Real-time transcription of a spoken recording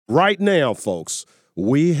Right now, folks,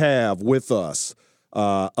 we have with us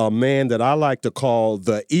a man that I like to call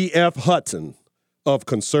the E.F. Hutton of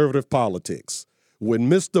conservative politics. When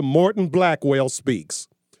Mr. Morton Blackwell speaks,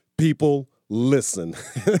 people listen.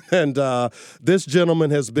 and this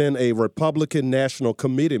gentleman has been a Republican National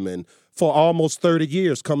Committeeman for almost 30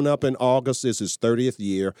 years. Coming up in August is his 30th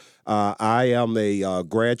year. I am a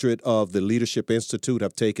graduate of the Leadership Institute.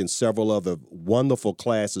 I've taken several of the wonderful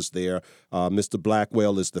classes there. Mr.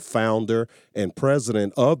 Blackwell is the founder and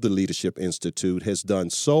president of the Leadership Institute, has done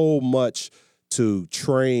so much to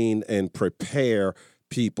train and prepare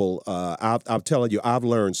people. I'm telling you, I've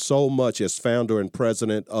learned so much as founder and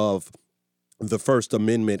president of the First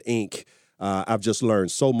Amendment, Inc. I've just learned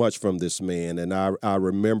so much from this man. And I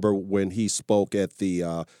remember when he spoke at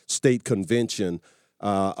the state convention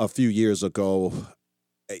a few years ago,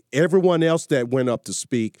 everyone else that went up to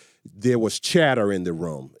speak, there was chatter in the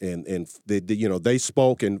room. And they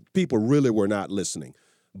spoke and people really were not listening.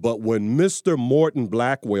 But when Mr. Morton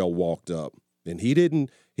Blackwell walked up, and he didn't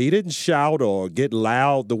shout or get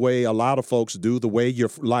loud the way a lot of folks do, the way you're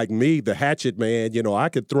like me, the hatchet man, I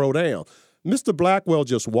could throw down. Mr. Blackwell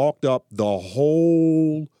just walked up, the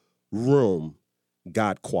whole room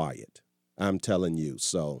got quiet. I'm telling you.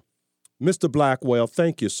 So, Mr. Blackwell,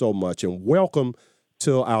 thank you so much, and welcome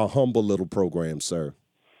to our humble little program, sir.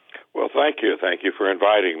 Well, thank you. Thank you for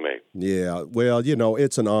inviting me. Yeah, well,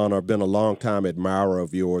 it's an honor. I've been a long-time admirer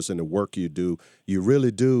of yours and the work you do. You really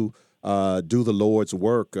do the Lord's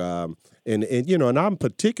work. And I'm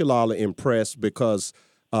particularly impressed because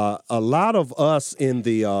a lot of us in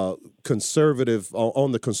the on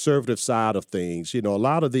the conservative side of things, a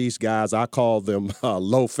lot of these guys, I call them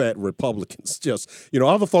low-fat Republicans. Just,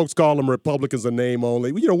 other folks call them Republicans a name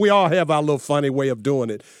only. We all have our little funny way of doing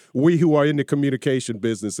it. We who are in the communication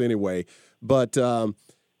business anyway. But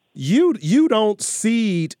you don't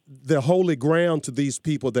cede the holy ground to these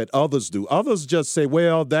people that others do. Others just say,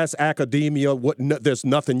 well, that's academia. There's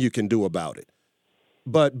nothing you can do about it.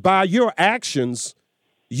 But by your actions,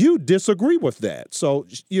 you disagree with that. So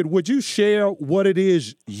would you share what it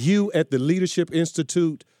is you at the Leadership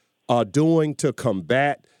Institute are doing to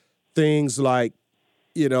combat things like,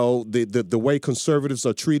 the way conservatives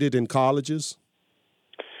are treated in colleges?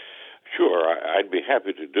 Sure, I'd be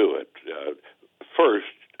happy to do it. First,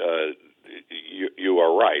 you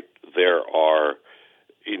are right. There are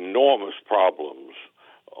enormous problems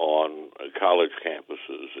on college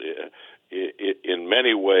campuses. In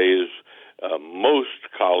many ways, most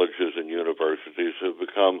colleges and universities have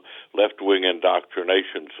become left-wing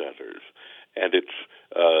indoctrination centers, and it's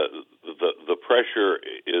the pressure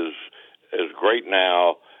is as great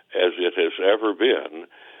now as it has ever been.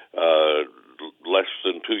 Less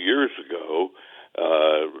than 2 years ago,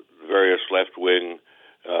 various left-wing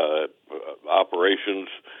operations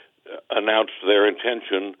announced their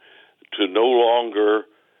intention to no longer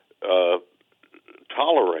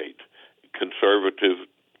tolerate conservative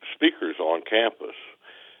speakers on campus.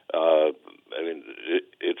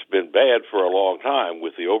 It's been bad for a long time,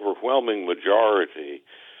 with the overwhelming majority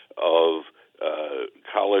of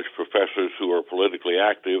college professors who are politically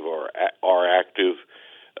active or are active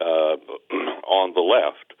on the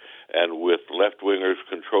left, and with left-wingers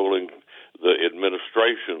controlling the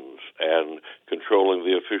administrations and controlling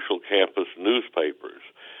the official campus newspapers,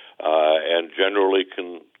 and generally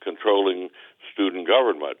controlling student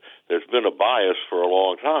government. There's been a bias for a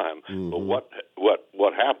long time. Mm-hmm. But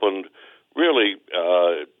what happened really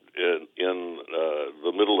in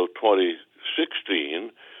the middle of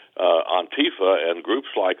 2016, Antifa and groups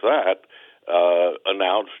like that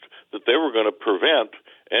announced that they were going to prevent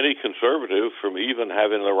any conservative from even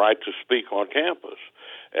having the right to speak on campus.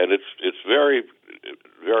 And it's very,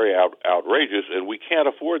 very outrageous, and we can't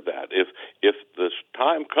afford that. If this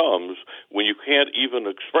time comes when you can't even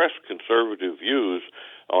express conservative views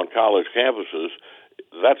on college campuses,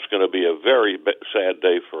 that's going to be a very sad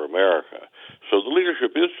day for America. So the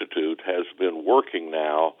Leadership Institute has been working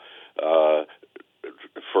now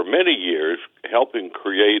for many years, helping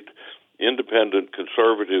create independent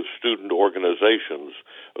conservative student organizations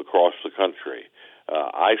across the country.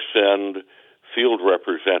 I send field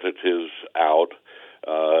representatives out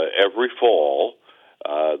every fall.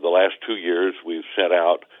 The last 2 years, we've sent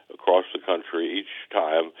out across the country each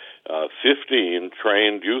time 15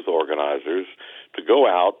 trained youth organizers to go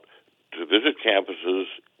out to visit campuses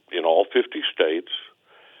in all 50 states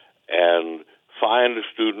and find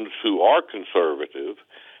students who are conservative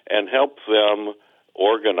and help them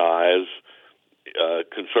organize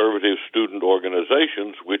conservative student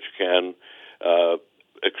organizations which can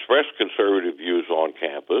express conservative views on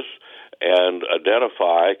campus and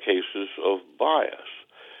identify cases of bias.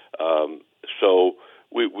 So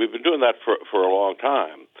we've been doing that for a long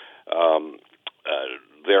time.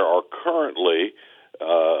 There are currently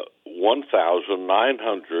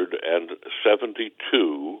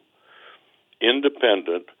 1,972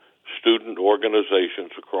 independent student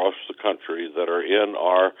organizations across the country that are in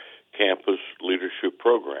our campus leadership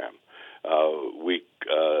program.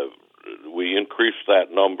 We increased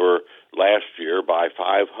that number last year by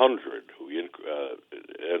 500,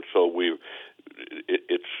 and so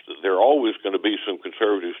there are always going to be some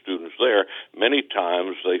conservative students there. Many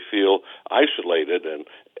times they feel isolated and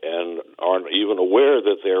aren't even aware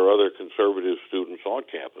that there are other conservative students on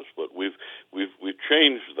campus. But we've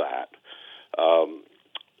changed that.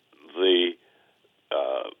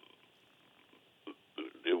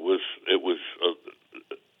 It was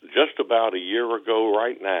just about a year ago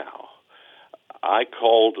right now, I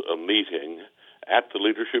called a meeting at the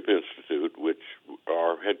Leadership Institute, which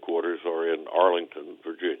our headquarters are in Arlington,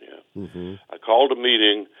 Virginia. Mm-hmm. I called a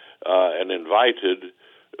meeting and invited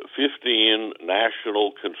 15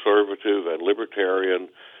 national conservative and libertarian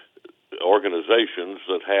organizations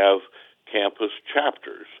that have campus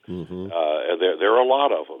chapters. Mm-hmm. There are a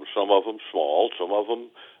lot of them, some of them small, some of them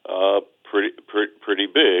pretty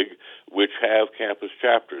big, which have campus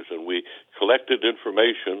chapters. And we collected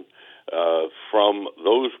information from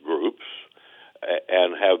those groups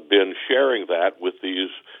and have been sharing that with these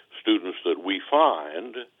students that we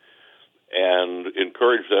find and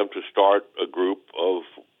encourage them to start a group of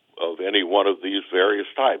any one of these various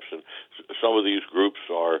types. And some of these groups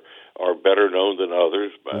are better known than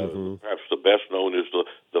others. Mm-hmm. Perhaps the best known is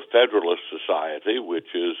the Federalist Society,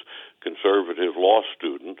 which is conservative law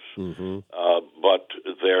students. Mm-hmm. But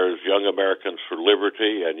there's Young Americans for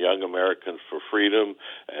Liberty and Young Americans for Freedom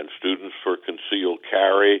and Students for Concealed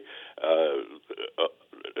Carry.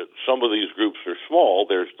 Some of these groups are small.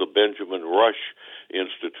 There's the Benjamin Rush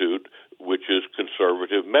Institute, which is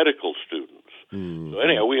conservative medical students. Mm-hmm. So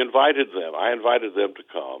anyhow, we invited them. I invited them to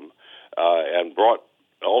come and brought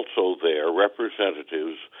also their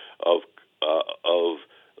representatives of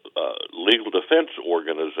legal defense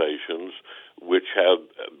organizations which have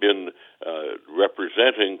been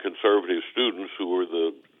representing conservative students who were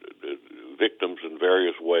the victims in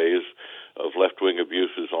various ways of left-wing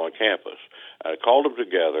abuses on campus. I called them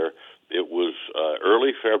together. It was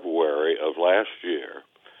early February of last year,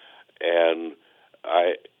 and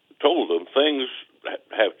I told them things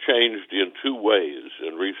have changed in two ways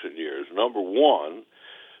in recent years. Number one,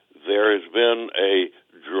 there has been a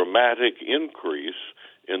dramatic increase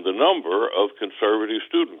in the number of conservative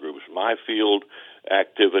student groups. My field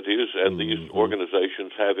activities and these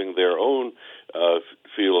organizations having their own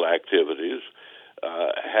field activities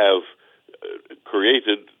have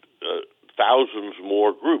created thousands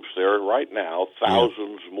more groups. There are right now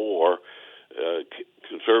thousands more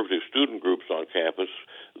conservative student groups on campus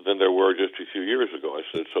than there were just a few years ago. I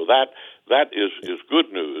said, so that is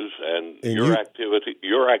good news, and your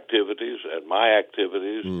activities and my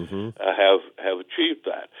activities have achieved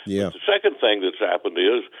that. Yeah. But the second thing that's happened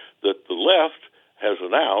is that the left has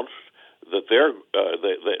announced that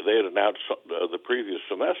they had announced the previous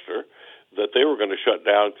semester that they were going to shut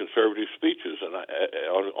down conservative speeches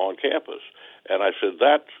on campus, and I said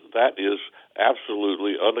that is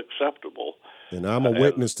absolutely unacceptable. And I'm a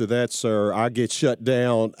witness to that, sir. I get shut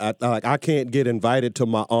down. I can't get invited to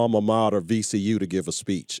my alma mater, VCU, to give a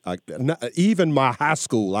speech. Even my high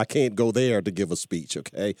school, I can't go there to give a speech,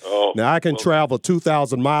 okay? Now, I can travel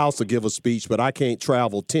 2,000 miles to give a speech, but I can't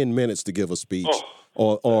travel 10 minutes to give a speech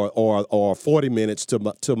or 40 minutes to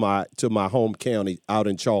my home county out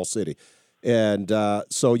in Charles City. And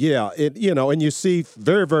so, yeah, and you see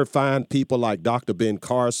very, very fine people like Dr. Ben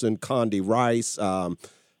Carson, Condi Rice,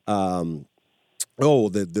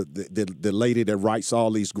 the lady that writes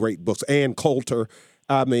all these great books, Ann Coulter.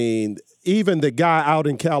 I mean, even the guy out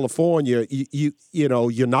in California,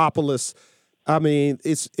 Yiannopoulos. I mean,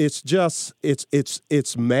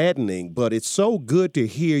 it's maddening, but it's so good to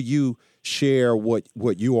hear you share what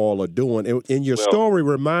you all are doing. And your story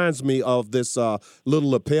reminds me of this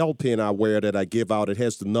little lapel pin I wear that I give out. It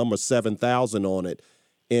has the number 7,000 on it,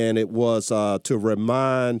 and it was to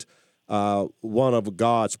remind one of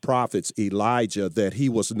God's prophets, Elijah, that he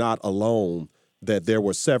was not alone, that there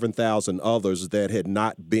were 7,000 others that had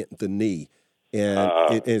not bent the knee.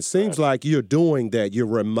 And it seems like you're doing that. You're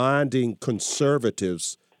reminding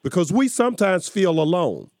conservatives, because we sometimes feel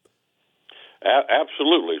alone.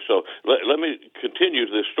 Absolutely. So let me continue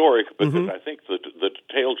this story, because I think the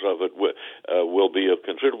details of it will be of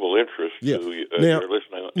considerable interest to your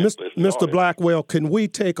listening. Mr. Blackwell, can we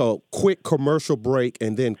take a quick commercial break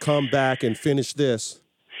and then come back and finish this?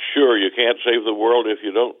 Sure, you can. can't save the world if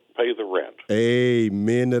you don't pay the rent.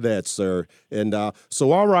 Amen to that, sir. And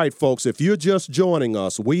so, all right, folks, if you're just joining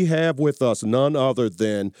us, we have with us none other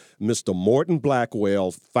than Mr. Morton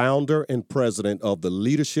Blackwell, founder and president of the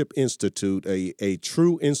Leadership Institute, a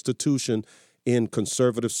true institution in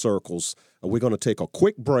conservative circles. We're going to take a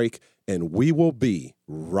quick break, and we will be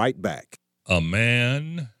right back. A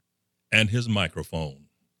man and his microphone.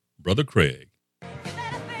 Brother Craig.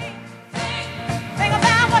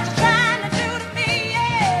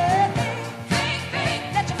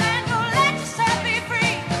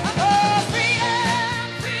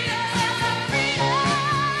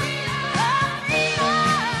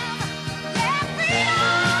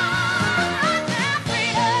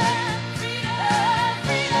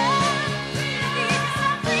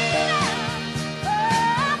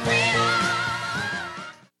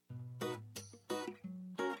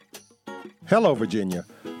 Hello, Virginia.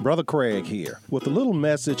 Brother Craig here with a little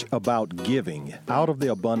message about giving out of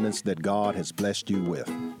the abundance that God has blessed you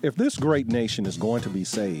with. If this great nation is going to be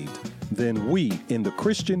saved, then we in the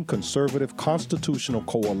Christian Conservative Constitutional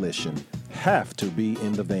Coalition have to be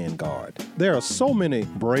in the vanguard. There are so many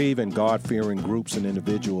brave and God-fearing groups and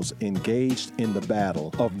individuals engaged in the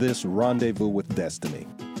battle of this rendezvous with destiny.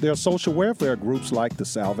 There are social welfare groups like the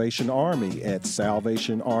Salvation Army at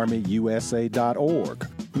salvationarmyusa.org.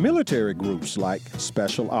 Military groups like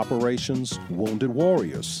Special Operations Wounded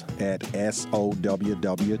Warriors at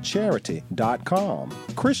SOWWcharity.com.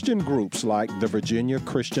 Christian groups like the Virginia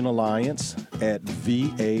Christian Alliance at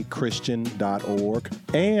vachristian.org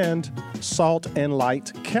and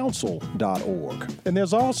saltandlightcouncil.org. And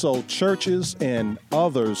there's also churches and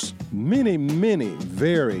others, many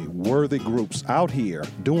very worthy groups out here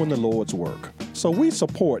doing the Lord's work. So we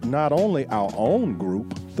support not only our own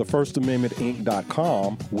group, the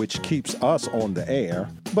FirstAmendmentInc.com, which keeps us on the air,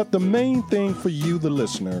 but the main thing for you, the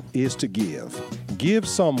listener, is to give. Give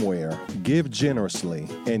somewhere, give generously,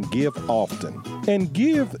 and give often. And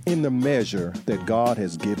give in the measure that God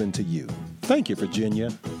has given to you. Thank you, Virginia,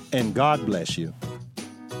 and God bless you.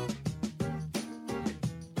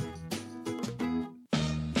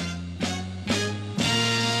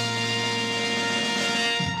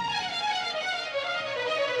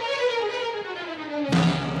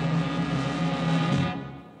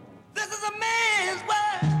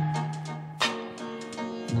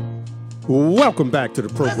 Welcome back to the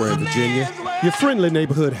program, Virginia. Your friendly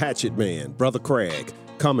neighborhood hatchet man, Brother Craig,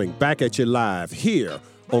 coming back at you live here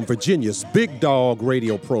on Virginia's Big Dog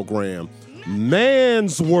radio program,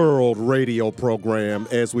 Man's World radio program,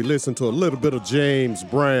 as we listen to a little bit of James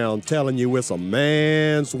Brown telling you it's a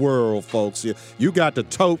man's world, folks. You got to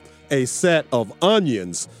tote a set of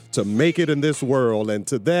onions to make it in this world. And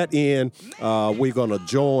to that end, we're going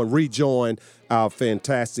to rejoin our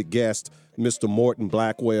fantastic guest, Mr. Morton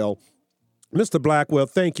Blackwell. Mr. Blackwell,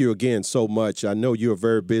 thank you again so much. I know you're a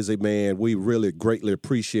very busy man. We really greatly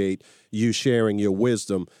appreciate you sharing your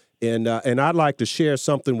wisdom. And I'd like to share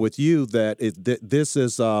something with you that this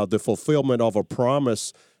is the fulfillment of a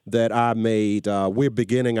promise that I made. We're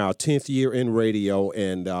beginning our 10th year in radio,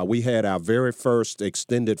 and we had our very first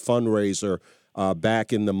extended fundraiser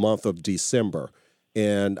back in the month of December.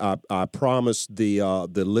 And I promised the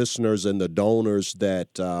listeners and the donors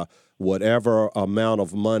that whatever amount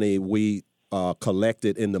of money we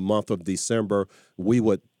collected in the month of December, we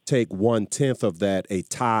would take 1/10 of that, a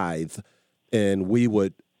tithe, and we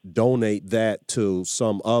would donate that to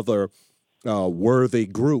some other worthy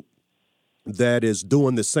group that is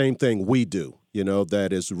doing the same thing we do, that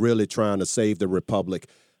is really trying to save the republic,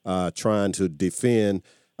 trying to defend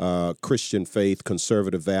Christian faith,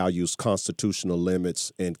 conservative values, constitutional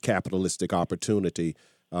limits, and capitalistic opportunity,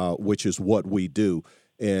 which is what we do.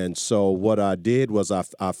 And so what I did was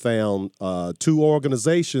I found two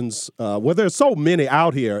organizations. Well, there's so many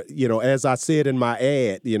out here, as I said in my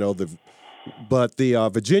ad, but the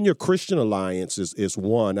Virginia Christian Alliance is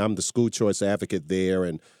one. I'm the school choice advocate there,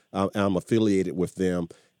 and I'm affiliated with them.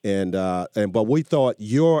 But we thought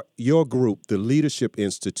your group, the Leadership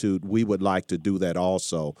Institute, we would like to do that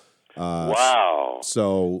also. Wow.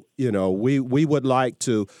 So, we would like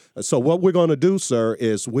to. So what we're going to do, sir,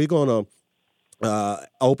 is we're going to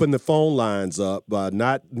open the phone lines up,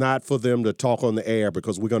 not for them to talk on the air,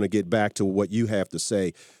 because we're going to get back to what you have to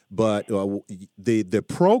say. But the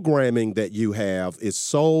programming that you have is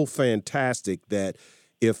so fantastic that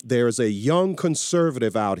if there's a young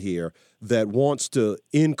conservative out here that wants to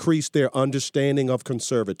increase their understanding of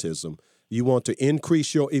conservatism, you want to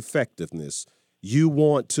increase your effectiveness, you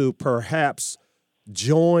want to perhaps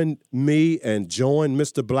join me and join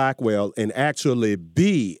Mr. Blackwell and actually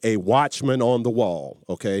be a watchman on the wall,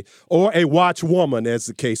 okay? Or a watchwoman, as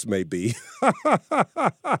the case may be.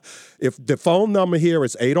 If the phone number here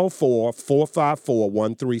is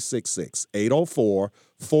 804-454-1366,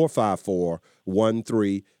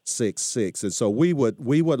 804-454-1366. And so we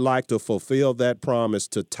would like to fulfill that promise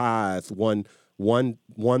to tithe one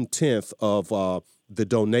tenth of the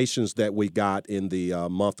donations that we got in the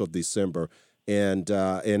month of December. And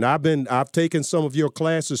I've taken some of your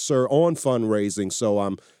classes, sir, on fundraising. So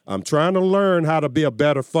I'm trying to learn how to be a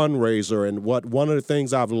better fundraiser. And one of the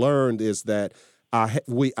things I've learned is that I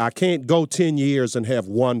can't go 10 years and have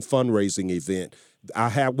one fundraising event.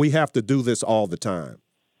 We have to do this all the time.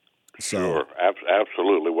 So. Sure,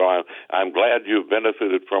 absolutely. Well, I'm glad you've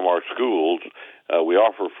benefited from our schools. We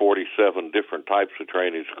offer 47 different types of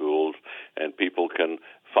training schools, and people can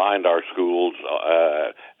find our schools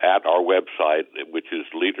at our website, which is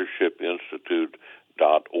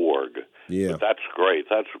leadershipinstitute.org. Yeah. But that's great.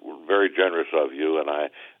 That's very generous of you, and I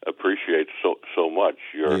appreciate so much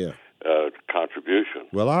your contribution.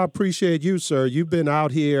 Well, I appreciate you, sir. You've been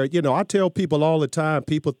out here. You know, I tell people all the time,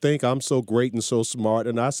 people think I'm so great and so smart,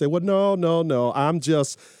 and I say, well, no.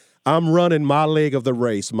 I'm running my leg of the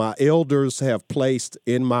race. My elders have placed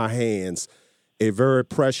in my hands a very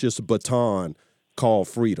precious baton called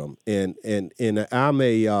freedom. And I'm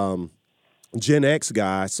a Gen X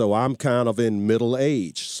guy, so I'm kind of in middle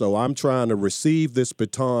age. So I'm trying to receive this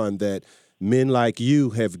baton that men like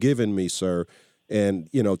you have given me, sir, and,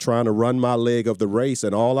 you know, trying to run my leg of the race.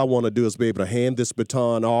 And all I want to do is be able to hand this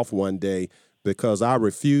baton off one day, because I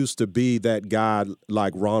refuse to be that guy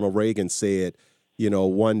like Ronald Reagan said, you know,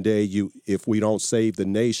 one day if we don't save the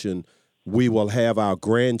nation, we will have our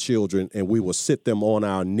grandchildren and we will sit them on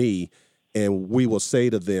our knee and we will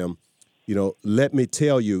say to them, you know, let me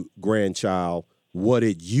tell you, grandchild, what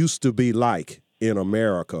it used to be like in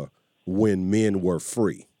America when men were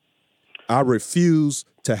free. I refuse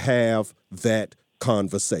to have that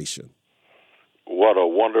conversation. What a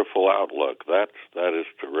wonderful outlook. That is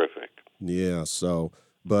terrific. Yeah, so,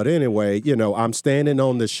 but anyway, you know, I'm standing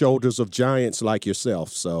on the shoulders of giants like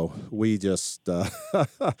yourself, so we just,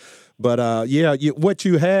 what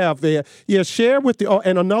you have there, share with the,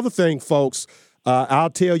 and another thing, folks,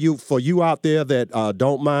 I'll tell you, for you out there that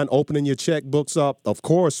don't mind opening your checkbooks up, of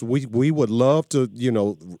course, we would love to,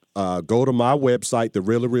 go to my website,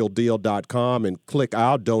 thereallyrealdeal.com, and click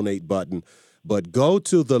our donate button. But go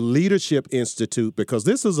to the Leadership Institute, because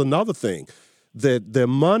this is another thing. The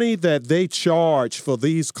money that they charge for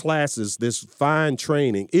these classes, this fine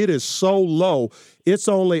training, it is so low, it's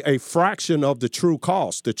only a fraction of the true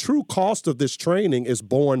cost. The true cost of this training is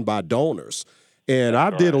borne by donors. And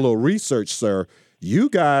I did a little research, sir. You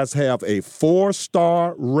guys have a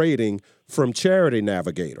 4-star rating from Charity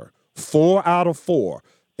Navigator, 4 out of 4.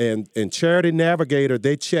 And Charity Navigator,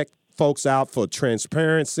 they check folks out for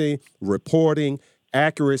transparency, reporting,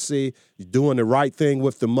 accuracy, doing the right thing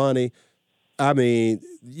with the money. I mean,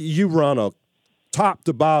 you run a top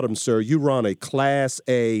to bottom, sir. You run a Class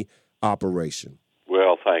A operation.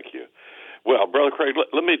 Well, thank you. Well, Brother Craig,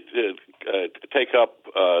 let me take up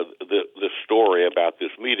the story about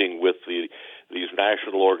this meeting with these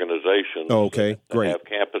national organizations that great. Have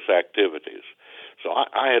campus activities. So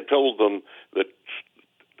I had told them that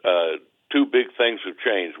two big things have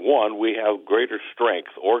changed. One, we have greater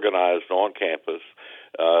strength organized on campus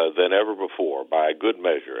than ever before by a good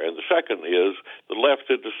measure. And the second is the left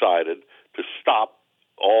had decided to stop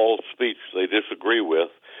all speech they disagree with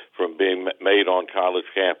from being made on college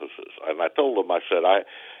campuses. And I told them, I said,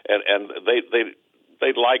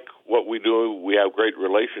 they like what we do. We have great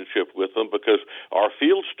relationship with them because our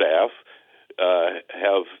field staff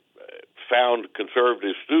have found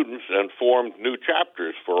conservative students and formed new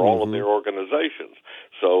chapters for all of their organizations.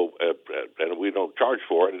 So, and we don't charge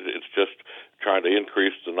for it. It's just trying to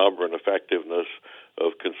increase the number and effectiveness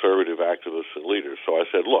of conservative activists and leaders. So I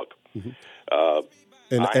said, look,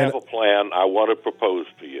 I have a plan I want to propose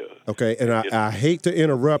to you. Okay, and I hate to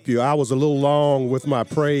interrupt you. I was a little long with my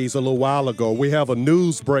praise a little while ago. We have a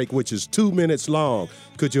news break, which is 2 minutes long.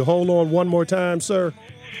 Could you hold on one more time, sir?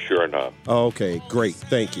 Sure enough. Okay, great.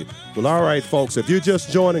 Thank you. Well, all right, folks, if you're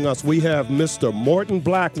just joining us, we have Mr. Morton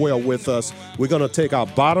Blackwell with us. We're going to take our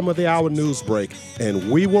bottom of the hour news break, and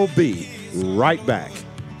we will be right back.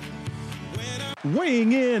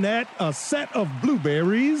 Weighing in at a set of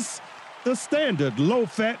blueberries, the standard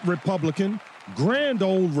low-fat Republican, grand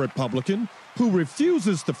old Republican, who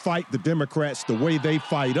refuses to fight the Democrats the way they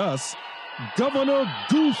fight us, Governor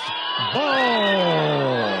Goofball.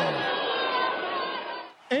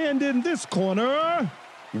 And in this corner,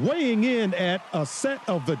 Weighing in at a set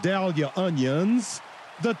of Vidalia onions,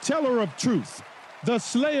 the teller of truth, the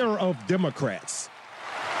slayer of Democrats.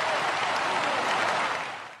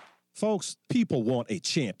 Folks, people want a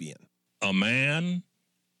champion. A man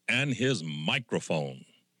and his microphone.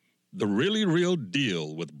 The really real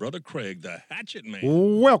deal with Brother Craig, the Hatchet Man.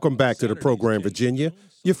 Welcome back to the program, Virginia.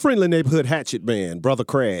 Your friendly neighborhood Hatchet Man, Brother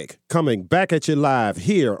Craig, coming back at you live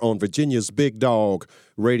here on Virginia's Big Dog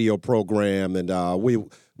radio program. And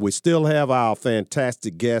we still have our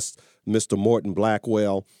fantastic guest, Mr. Morton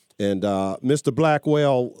Blackwell. And Mr.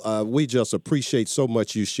 Blackwell, we just appreciate so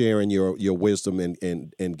much you sharing your wisdom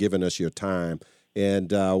and giving us your time.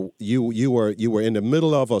 And you were in the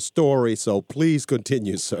middle of a story, so please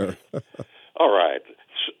continue, sir. All right.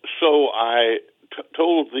 So I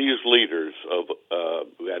told these leaders of,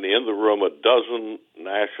 and in the room, a dozen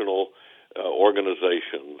national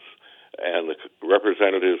organizations and the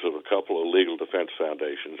representatives of a couple of legal defense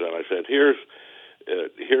foundations, and I said,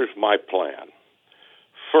 here's my plan.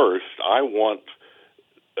 First, I want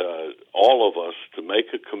all of us to make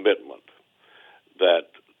a commitment that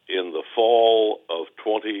in the fall of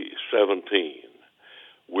 2017,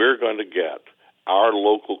 we're going to get our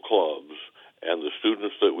local clubs and the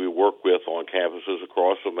students that we work with on campuses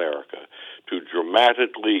across America to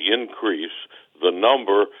dramatically increase the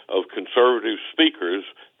number of conservative speakers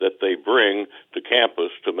that they bring to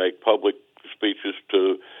campus to make public speeches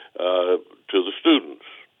to the students.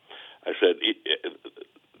 I said,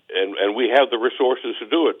 and we have the resources to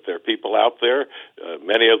do it. There are people out there.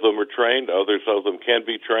 Many of them are trained. Others of them can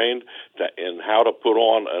be trained in how to put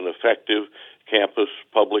on an effective campus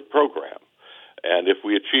public program. And if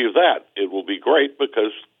we achieve that, it will be great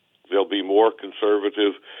because there'll be more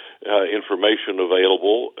conservative information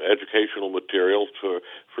available, educational material for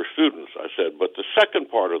students. I said, but the second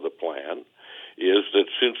part of the plan is that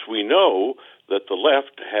since we know that the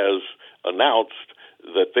left has announced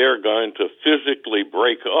that they're going to physically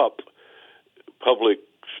break up public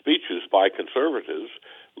speeches by conservatives,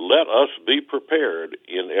 let us be prepared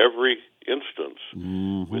in every instance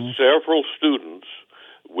with several students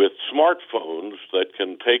with smartphones that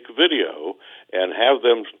can take video and have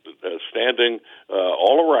them standing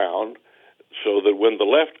all around so that when the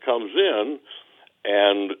left comes in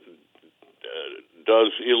and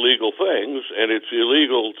does illegal things, and it's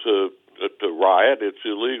illegal to riot, it's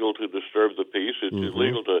illegal to disturb the peace, it's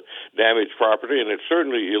illegal to damage property, and it's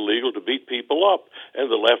certainly illegal to beat people up.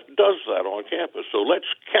 And the left does that on campus. So let's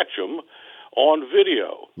catch them on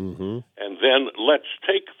video. And then let's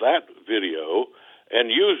take that video and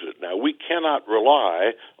use it. Now, we cannot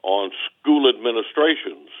rely on school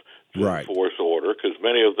administrations to enforce order because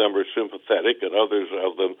many of them are sympathetic and others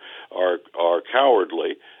of them are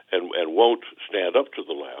cowardly and won't stand up to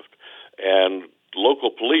the left. And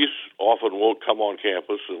local police often won't come on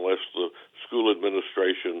campus unless the school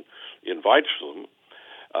administration invites them.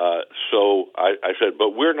 So I said,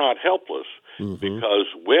 but we're not helpless because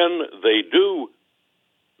when they do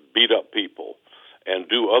beat up people and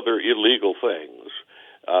do other illegal things,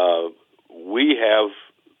 we have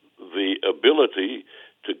the ability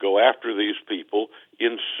to go after these people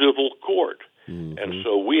in civil court. And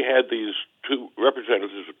so we had these two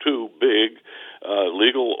representatives of two big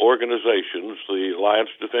legal organizations, the Alliance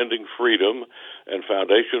Defending Freedom and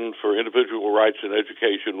Foundation for Individual Rights in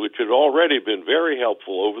Education, which had already been very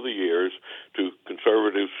helpful over the years to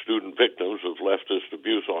conservative student victims of leftist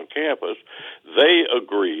abuse on campus. They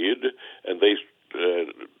agreed, and they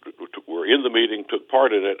were in the meeting, took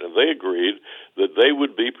part in it, and they agreed that they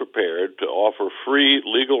would be prepared to offer free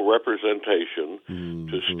legal representation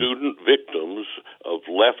to student victims of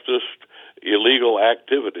leftist illegal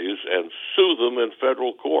activities and sue them in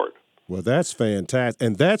federal court. Well, that's fantastic,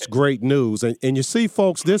 and that's great news. And you see,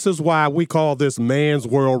 folks, this is why we call this Man's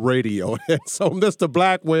World Radio. So, Mr.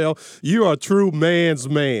 Blackwell, you are a true man's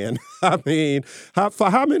man. I mean, for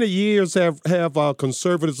how many years have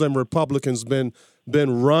conservatives and Republicans been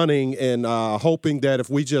running and hoping that if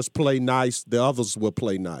we just play nice, the others will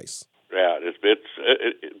play nice? Yeah,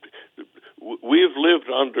 we've lived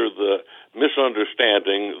under the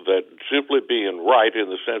misunderstanding that simply being right in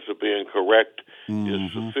the sense of being correct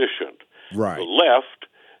is sufficient. Right. The left,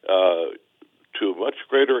 to a much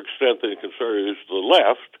greater extent than conservatives, the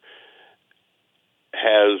left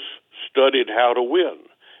has studied how to win.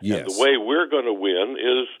 Yes. And the way we're going to win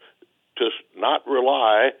is to not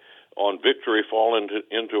rely on victory falling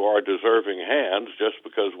into our deserving hands just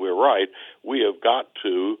because we're right. We have got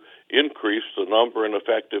to increase the number and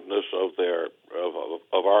effectiveness of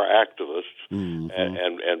our activists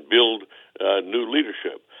and build new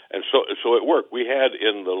leadership. And so it worked. We had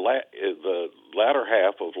in the latter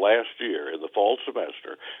half of last year, in the fall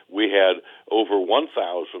semester, we had over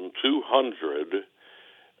 1,200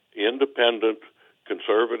 independent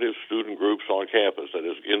conservative student groups on campus, that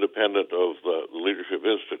is independent of the Leadership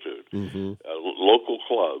Institute, local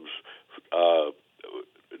clubs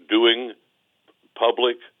doing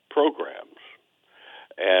public programs.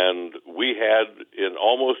 And we had, in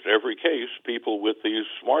almost every case, people with these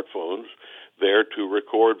smartphones there to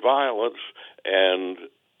record violence and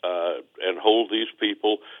hold these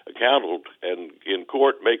people accountable, and in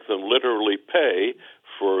court make them literally pay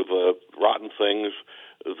for the rotten things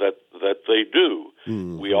that they do.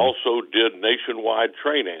 We also did nationwide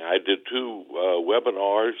training. I did 2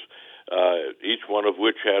 webinars, each one of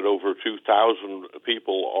which had over 2,000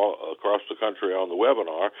 people across the country on the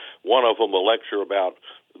webinar. One of them a lecture about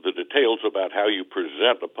the details about how you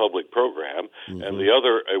present a public program, and the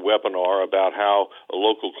other a webinar about how a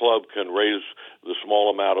local club can raise the small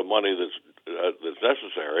amount of money that's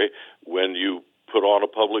necessary when you put on a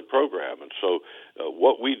public program. And so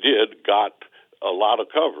what we did got a lot of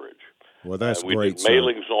coverage. Well, that's we great. Did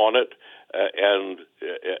mailings on it, and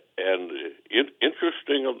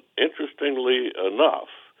interestingly enough,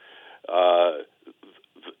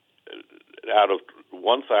 out of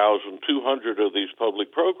 1,200 of these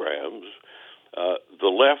public programs, the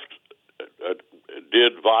left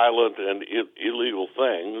did violent and illegal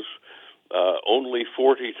things only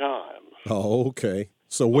 40 times. Oh, okay.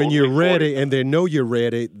 So when you're ready and they know you're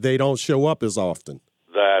ready, they don't show up as often.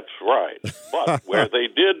 That's right. But where they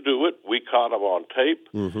did do it, we caught them on tape.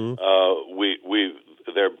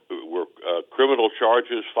 There were criminal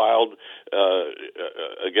charges filed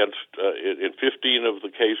against in 15 of the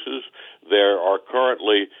cases. There are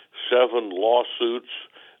currently 7 lawsuits,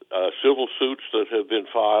 civil suits that have been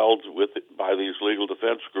filed by these legal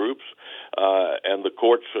defense groups, and the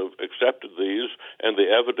courts have accepted these, and the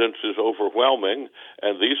evidence is overwhelming,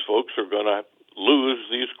 and these folks are going to lose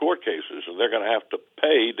these court cases, and they're going to have to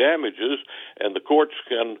pay damages, and the courts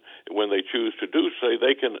can, when they choose to do so,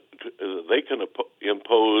 they can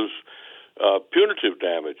impose punitive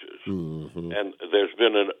damages. And there's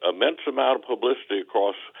been an immense amount of publicity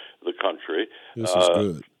across the country. This is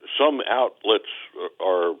good. Some outlets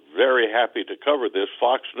are very happy to cover this.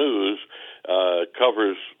 Fox News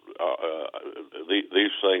covers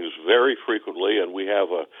these things very frequently, and we have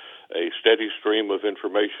a steady stream of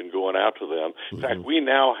information going out to them. In fact, we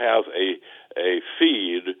now have a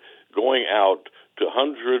feed going out to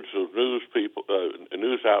hundreds of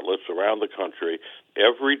news outlets around the country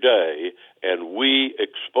every day, and we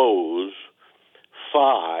expose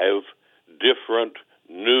 5 different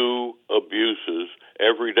new abuses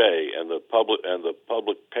every day, and the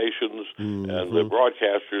publications and the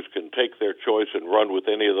broadcasters can take their choice and run with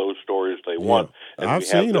any of those stories they want. And I've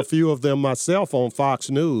seen a few of them myself on Fox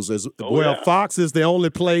News. Fox is the only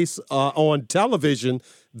place on television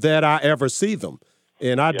that I ever see them.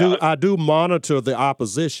 And I do monitor the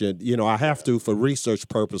opposition. You know, I have to for research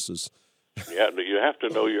purposes. Yeah, you have to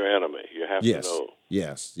know your enemy. You have to know.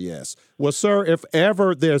 Yes. Well, sir, if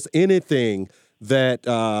ever there's anything that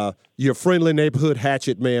your friendly neighborhood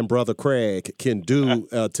hatchet man, Brother Craig, can do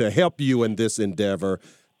to help you in this endeavor,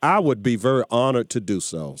 I would be very honored to do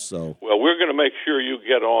so. Well, we're going to make sure you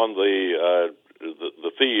get on the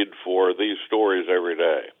feed for these stories every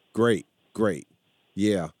day. Great.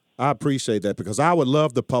 Yeah, I appreciate that, because I would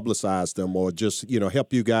love to publicize them or just,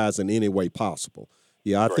 help you guys in any way possible.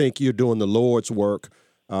 Yeah, I think you're doing the Lord's work.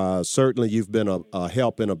 Certainly you've been a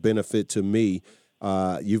help and a benefit to me.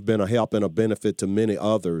 You've been a help and a benefit to many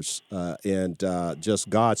others, and just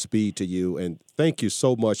Godspeed to you. And thank you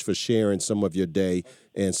so much for sharing some of your day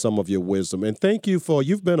and some of your wisdom. And thank you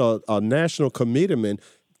you've been a national committeeman.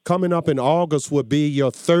 Coming up in August would be your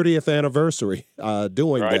 30th anniversary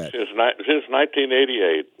doing that. Since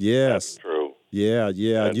 1988. Yes. That's true. Yeah.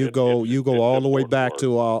 You go all the way back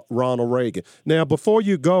to Ronald Reagan. Now, before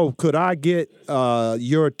you go, could I get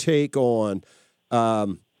your take on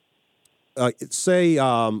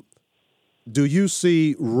do you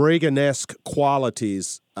see Reagan-esque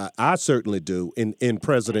qualities? I certainly do in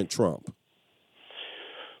President Trump.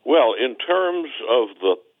 Well, in terms of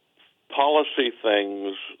the policy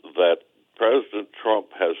things that President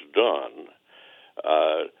Trump has done,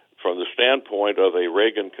 from the standpoint of a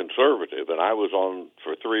Reagan conservative, and I was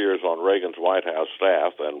for 3 years on Reagan's White House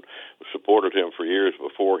staff and supported him for years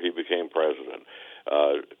before he became president.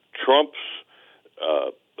 Trump's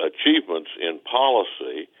achievements in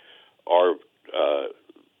policy are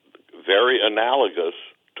very analogous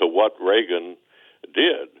to what Reagan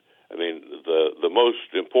did. I mean, the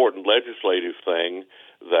most important legislative thing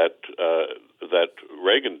that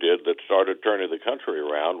Reagan did that started turning the country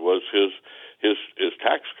around was his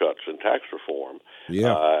tax cuts and tax reform.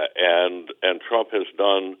 Yeah. And Trump has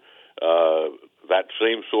done that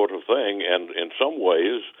same sort of thing, and in some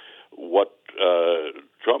ways, what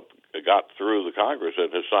Trump got through the Congress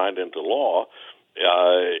and has signed into law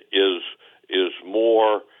is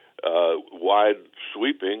more wide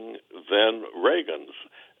sweeping than Reagan's.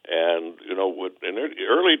 And in the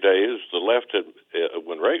early days, the left had,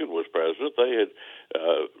 when Reagan was president, they had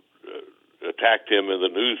attacked him in the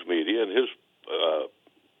news media, and his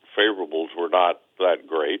favorables were not that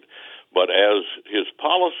great. But as his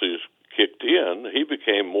policies kicked in, he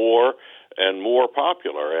became more and more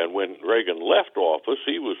popular. And when Reagan left office,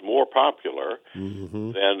 he was more popular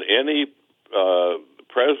than any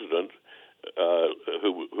president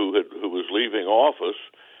who was leaving office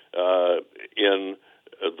in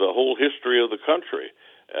the whole history of the country.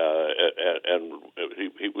 And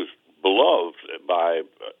he was beloved by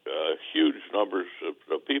huge numbers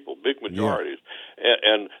of people, big majorities. Yeah.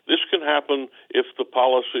 And this can happen if the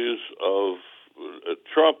policies of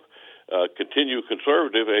Trump continue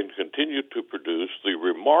conservative and continue to produce the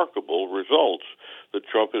remarkable results that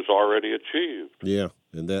Trump has already achieved. Yeah,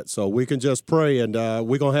 and so we can just pray, and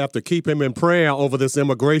we're going to have to keep him in prayer over this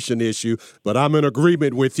immigration issue, but I'm in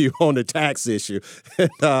agreement with you on the tax issue.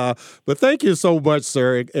 But thank you so much,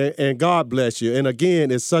 sir, and God bless you. And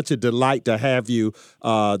again, it's such a delight to have you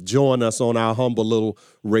join us on our humble little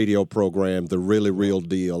radio program, The Really Real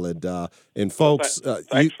Deal. And folks...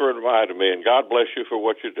 thanks for inviting me, and God bless you for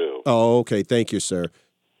what you do. Oh, okay. Thank you, sir.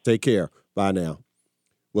 Take care. Bye now.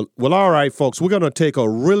 Well, all right, folks, we're going to take a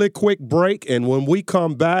really quick break, and when we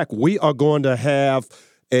come back, we are going to have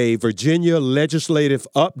a Virginia legislative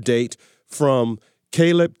update from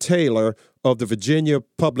Caleb Taylor of the Virginia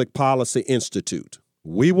Public Policy Institute.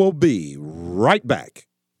 We will be right back.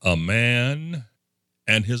 A man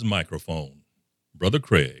and his microphone. Brother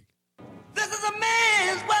Craig. This is a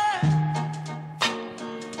man's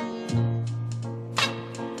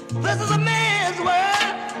world. This is a man's world.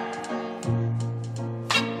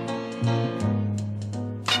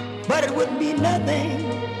 But it wouldn't be nothing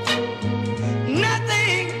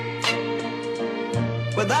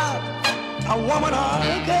without a woman or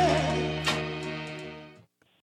a girl.